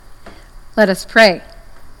Let us pray.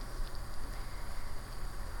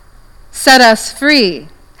 Set us free,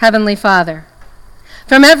 Heavenly Father,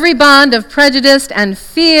 from every bond of prejudice and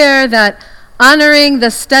fear, that honoring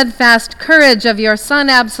the steadfast courage of your son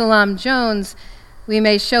Absalom Jones, we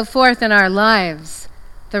may show forth in our lives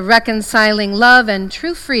the reconciling love and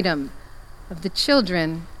true freedom of the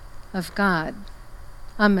children of God.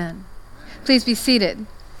 Amen. Please be seated.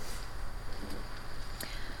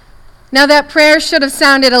 Now that prayer should have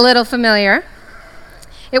sounded a little familiar.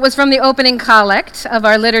 It was from the opening collect of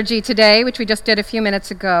our liturgy today, which we just did a few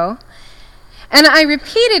minutes ago. And I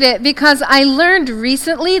repeated it because I learned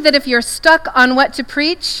recently that if you're stuck on what to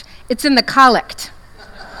preach, it's in the collect.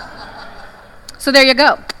 So there you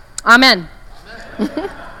go. Amen.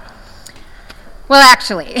 Well,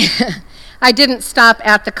 actually, I didn't stop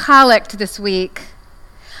at the collect this week.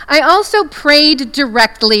 I also prayed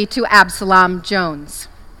directly to Absalom Jones,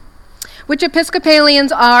 which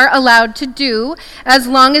Episcopalians are allowed to do as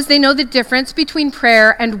long as they know the difference between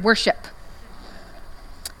prayer and worship.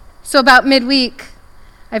 So about midweek,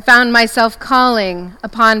 I found myself calling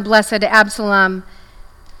upon Blessed Absalom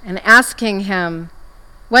and asking him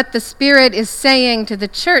what the Spirit is saying to the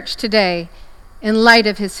church today in light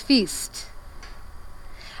of his feast.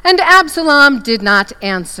 And Absalom did not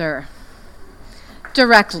answer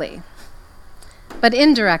directly, but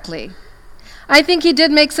indirectly. I think he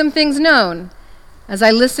did make some things known as I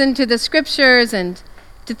listened to the scriptures and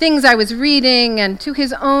to things I was reading and to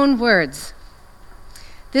his own words.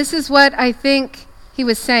 This is what I think he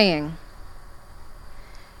was saying.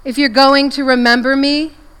 If you're going to remember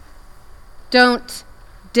me, don't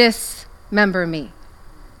dismember me.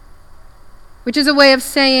 Which is a way of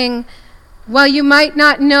saying, while you might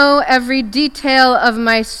not know every detail of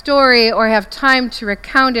my story or have time to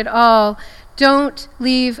recount it all, don't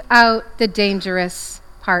leave out the dangerous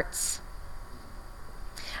parts.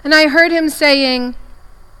 And I heard him saying,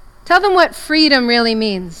 tell them what freedom really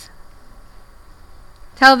means.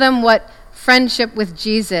 Tell them what friendship with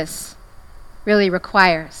Jesus really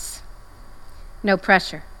requires. No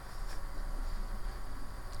pressure.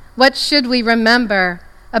 What should we remember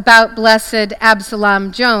about Blessed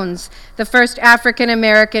Absalom Jones, the first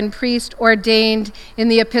African-American priest ordained in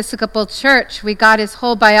the Episcopal Church? We got his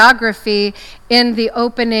whole biography in the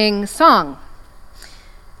opening song.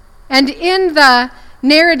 And in the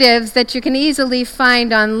narratives that you can easily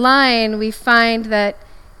find online, we find that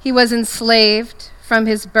he was enslaved from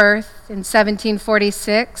his birth in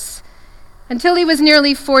 1746 until he was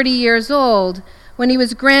nearly 40 years old when he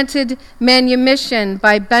was granted manumission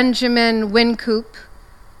by Benjamin Wynkoop,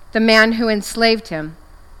 the man who enslaved him.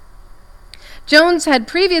 Jones had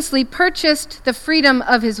previously purchased the freedom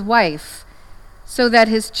of his wife so that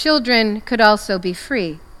his children could also be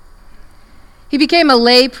free. He became a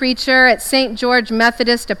lay preacher at St. George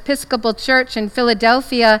Methodist Episcopal Church in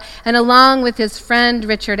Philadelphia, and along with his friend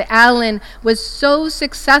Richard Allen, was so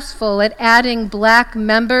successful at adding black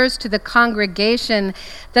members to the congregation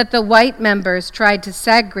that the white members tried to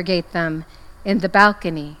segregate them in the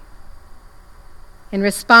balcony. In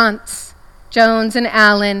response, Jones and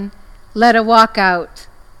Allen led a walkout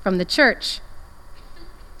from the church.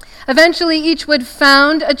 Eventually, each would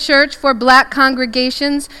found a church for black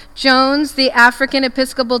congregations: Jones, the African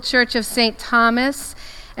Episcopal Church of St. Thomas,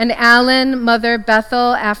 and Allen, Mother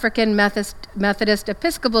Bethel African Methodist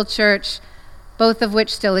Episcopal Church, both of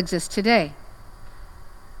which still exist today.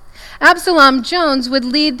 Absalom Jones would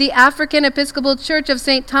lead the African Episcopal Church of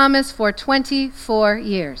St. Thomas for 24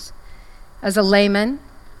 years. As a layman,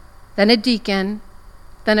 then a deacon,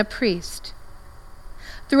 then a priest.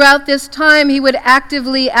 Throughout this time, he would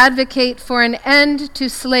actively advocate for an end to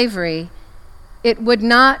slavery. It would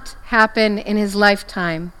not happen in his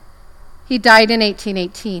lifetime. He died in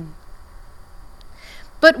 1818.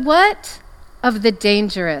 But what of the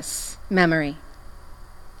dangerous memory?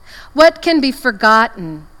 What can be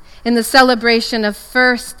forgotten in the celebration of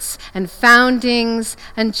firsts and foundings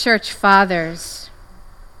and church fathers?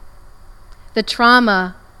 The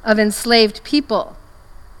trauma of enslaved people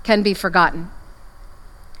can be forgotten.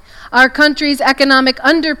 Our country's economic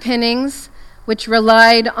underpinnings, which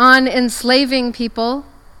relied on enslaving people,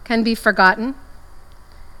 can be forgotten.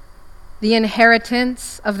 The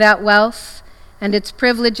inheritance of that wealth and its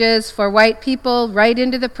privileges for white people right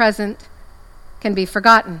into the present can be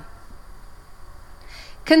forgotten.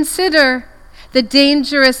 Consider the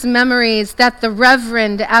dangerous memories that the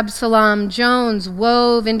Reverend Absalom Jones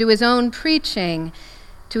wove into his own preaching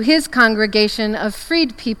to his congregation of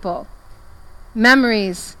freed people,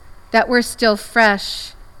 memories that were still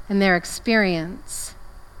fresh in their experience.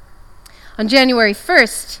 On January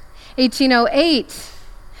 1st, 1808,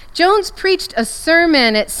 Jones preached a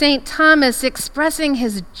sermon at St. Thomas expressing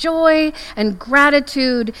his joy and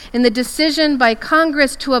gratitude in the decision by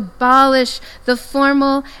Congress to abolish the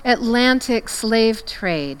formal Atlantic slave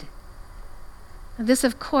trade. This,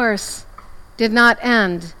 of course, did not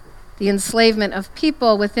end the enslavement of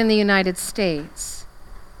people within the United States,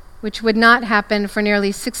 which would not happen for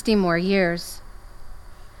nearly 60 more years.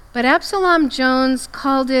 But Absalom Jones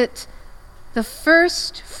called it the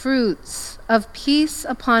first fruits of peace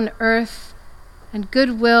upon earth and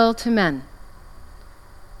goodwill to men.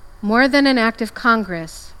 More than an act of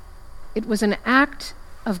Congress, it was an act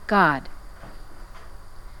of God.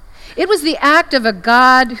 It was the act of a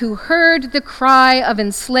God who heard the cry of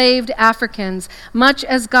enslaved Africans, much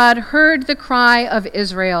as God heard the cry of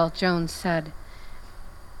Israel, Jones said.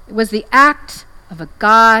 It was the act of a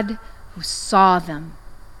God who saw them.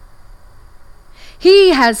 He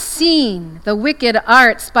has seen the wicked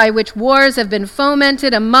arts by which wars have been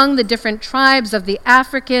fomented among the different tribes of the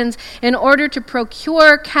Africans in order to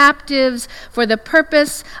procure captives for the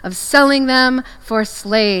purpose of selling them for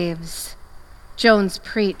slaves, Jones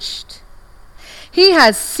preached. He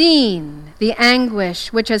has seen the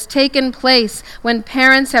anguish which has taken place when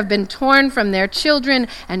parents have been torn from their children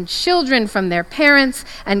and children from their parents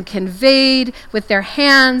and conveyed with their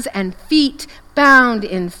hands and feet bound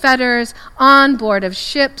in fetters on board of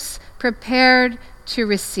ships prepared to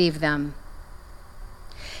receive them.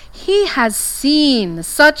 He has seen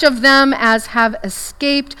such of them as have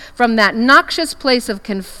escaped from that noxious place of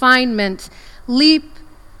confinement leap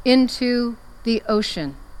into the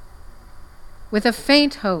ocean with a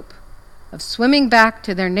faint hope of swimming back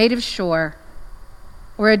to their native shore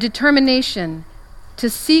or a determination to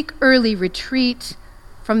seek early retreat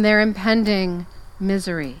from their impending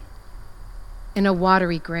misery in a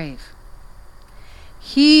watery grave.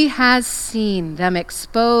 He has seen them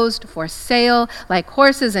exposed for sale like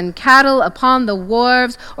horses and cattle upon the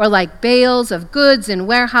wharves or like bales of goods in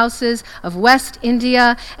warehouses of West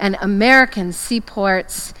India and American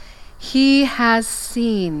seaports. He has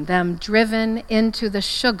seen them driven into the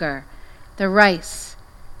sugar, the rice,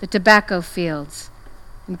 the tobacco fields,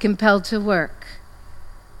 and compelled to work.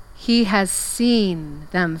 He has seen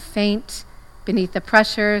them faint beneath the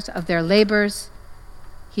pressures of their labors.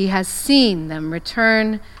 He has seen them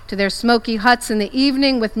return to their smoky huts in the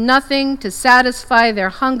evening with nothing to satisfy their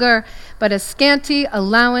hunger but a scanty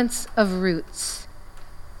allowance of roots.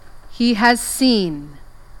 He has seen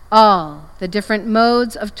all the different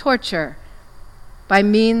modes of torture by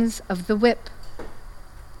means of the whip,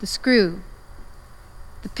 the screw,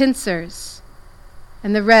 the pincers,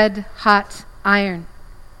 and the red-hot iron,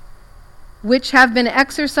 which have been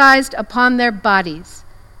exercised upon their bodies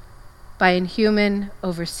by inhuman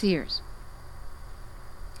overseers.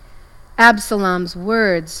 Absalom's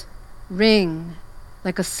words ring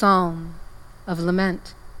like a psalm of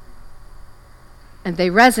lament, and they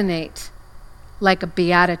resonate like a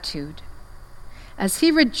beatitude as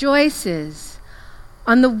he rejoices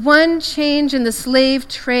on the one change in the slave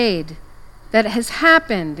trade that has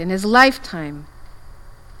happened in his lifetime,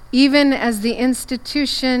 even as the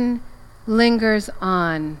institution lingers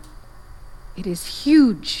on. It is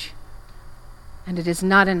huge, and it is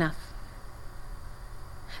not enough.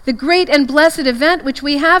 The great and blessed event which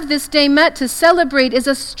we have this day met to celebrate is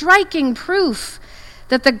a striking proof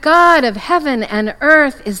that the God of heaven and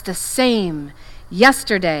earth is the same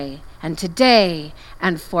yesterday and today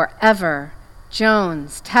and forever,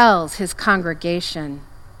 Jones tells his congregation.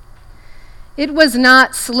 It was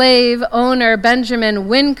not slave owner Benjamin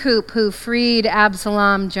Wynkoop who freed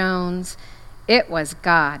Absalom Jones. It was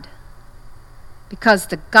God. Because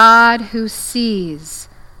the God who sees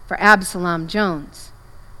for Absalom Jones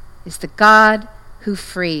is the God who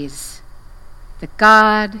frees, the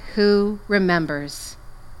God who remembers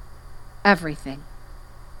everything.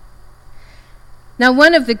 Now,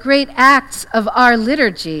 one of the great acts of our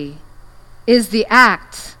liturgy is the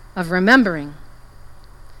act of remembering.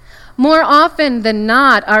 More often than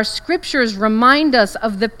not, our scriptures remind us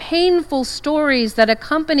of the painful stories that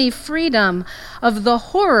accompany freedom, of the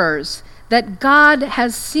horrors that God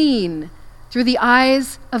has seen through the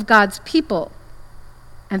eyes of God's people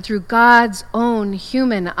and through God's own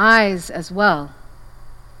human eyes as well.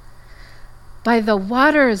 By the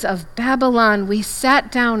waters of Babylon, we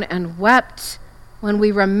sat down and wept when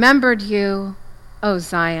we remembered you, O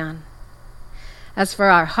Zion. As for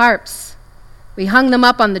our harps, we hung them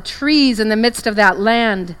up on the trees in the midst of that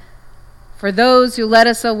land. For those who led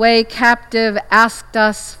us away captive asked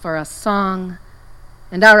us for a song,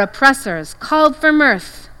 and our oppressors called for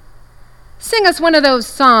mirth. Sing us one of those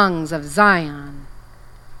songs of Zion.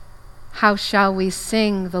 How shall we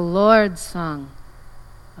sing the Lord's song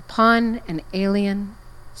upon an alien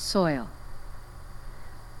soil.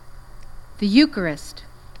 The Eucharist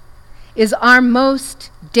is our most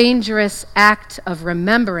dangerous act of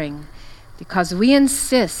remembering because we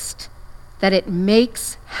insist that it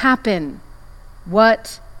makes happen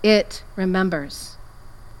what it remembers.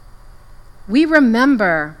 We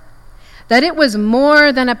remember that it was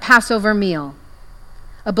more than a Passover meal,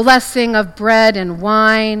 a blessing of bread and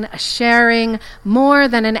wine, a sharing more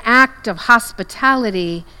than an act of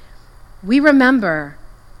hospitality. We remember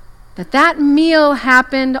that that meal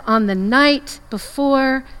happened on the night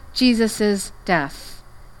before Jesus' death,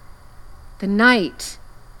 the night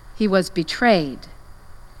he was betrayed,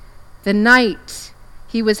 the night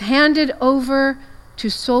he was handed over to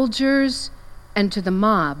soldiers and to the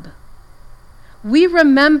mob. We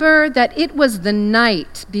remember that it was the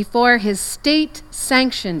night before his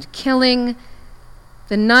state-sanctioned killing,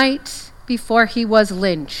 the night before he was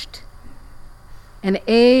lynched, an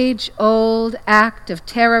age-old act of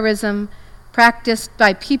terrorism practiced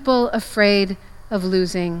by people afraid of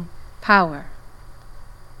losing power.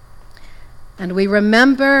 And we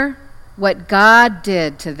remember what God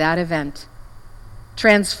did to that event,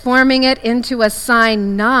 transforming it into a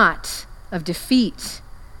sign not of defeat,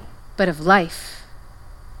 but of life.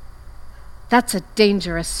 That's a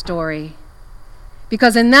dangerous story,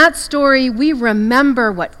 because in that story we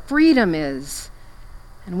remember what freedom is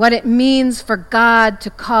and what it means for God to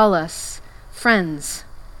call us friends.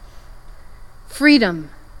 Freedom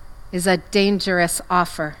is a dangerous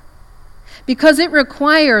offer because it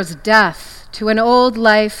requires death to an old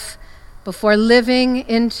life before living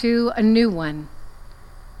into a new one.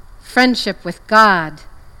 Friendship with God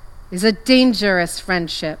is a dangerous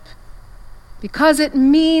friendship because it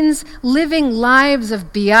means living lives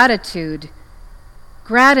of beatitude,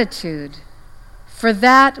 gratitude for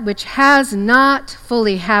that which has not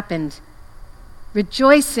fully happened,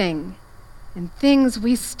 rejoicing in things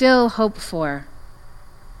we still hope for.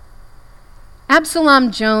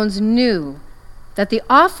 Absalom Jones knew that the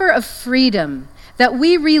offer of freedom that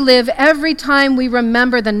we relive every time we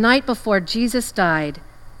remember the night before Jesus died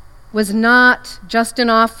was not just an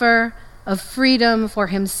offer of freedom for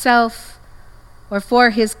himself or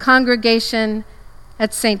for his congregation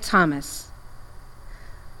at St. Thomas,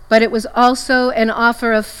 but it was also an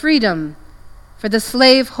offer of freedom for the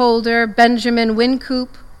slaveholder Benjamin Wynkoop,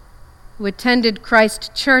 who attended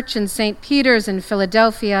Christ Church in St. Peter's in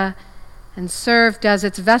Philadelphia and served as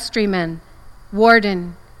its vestryman,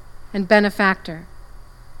 warden, and benefactor.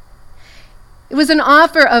 It was an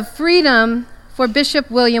offer of freedom for Bishop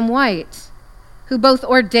William White, who both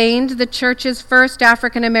ordained the church's first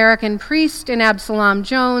African-American priest in Absalom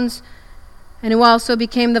Jones, and who also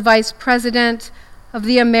became the vice president of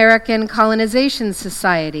the American Colonization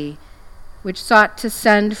Society, which sought to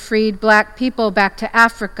send freed black people back to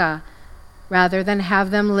Africa rather than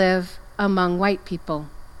have them live among white people.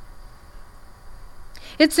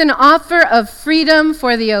 It's an offer of freedom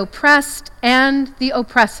for the oppressed and the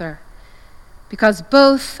oppressor, because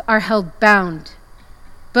both are held bound,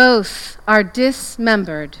 both are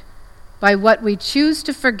dismembered by what we choose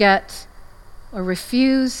to forget or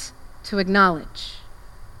refuse to acknowledge.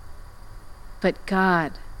 But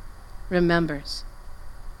God remembers.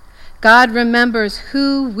 God remembers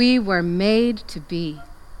who we were made to be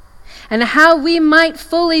and how we might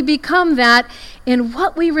fully become that in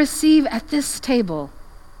what we receive at this table.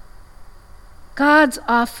 God's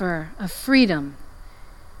offer of freedom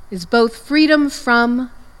is both freedom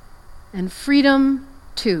from and freedom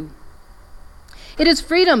to. It is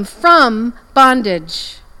freedom from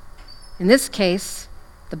bondage, in this case,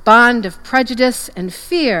 the bond of prejudice and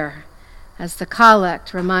fear, as the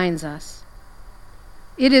collect reminds us.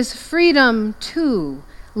 It is freedom to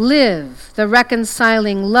live the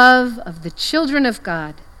reconciling love of the children of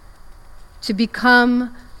God, to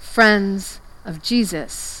become friends of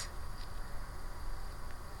Jesus.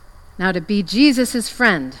 Now, to be Jesus'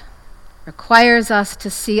 friend requires us to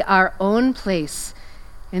see our own place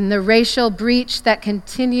in the racial breach that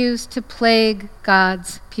continues to plague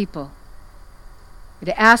God's people. It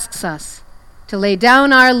asks us to lay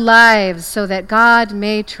down our lives so that God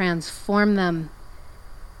may transform them.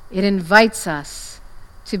 It invites us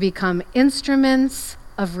to become instruments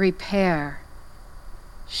of repair,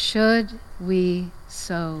 should we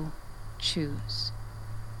so choose.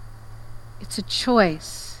 It's a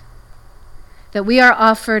choice that we are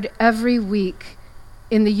offered every week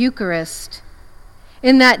in the Eucharist,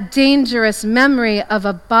 in that dangerous memory of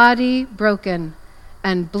a body broken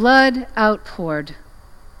and blood outpoured.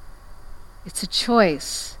 It's a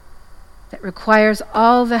choice that requires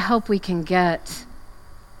all the help we can get.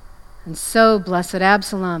 And so, blessed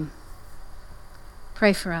Absalom,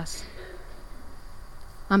 Pray for us.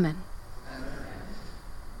 Amen.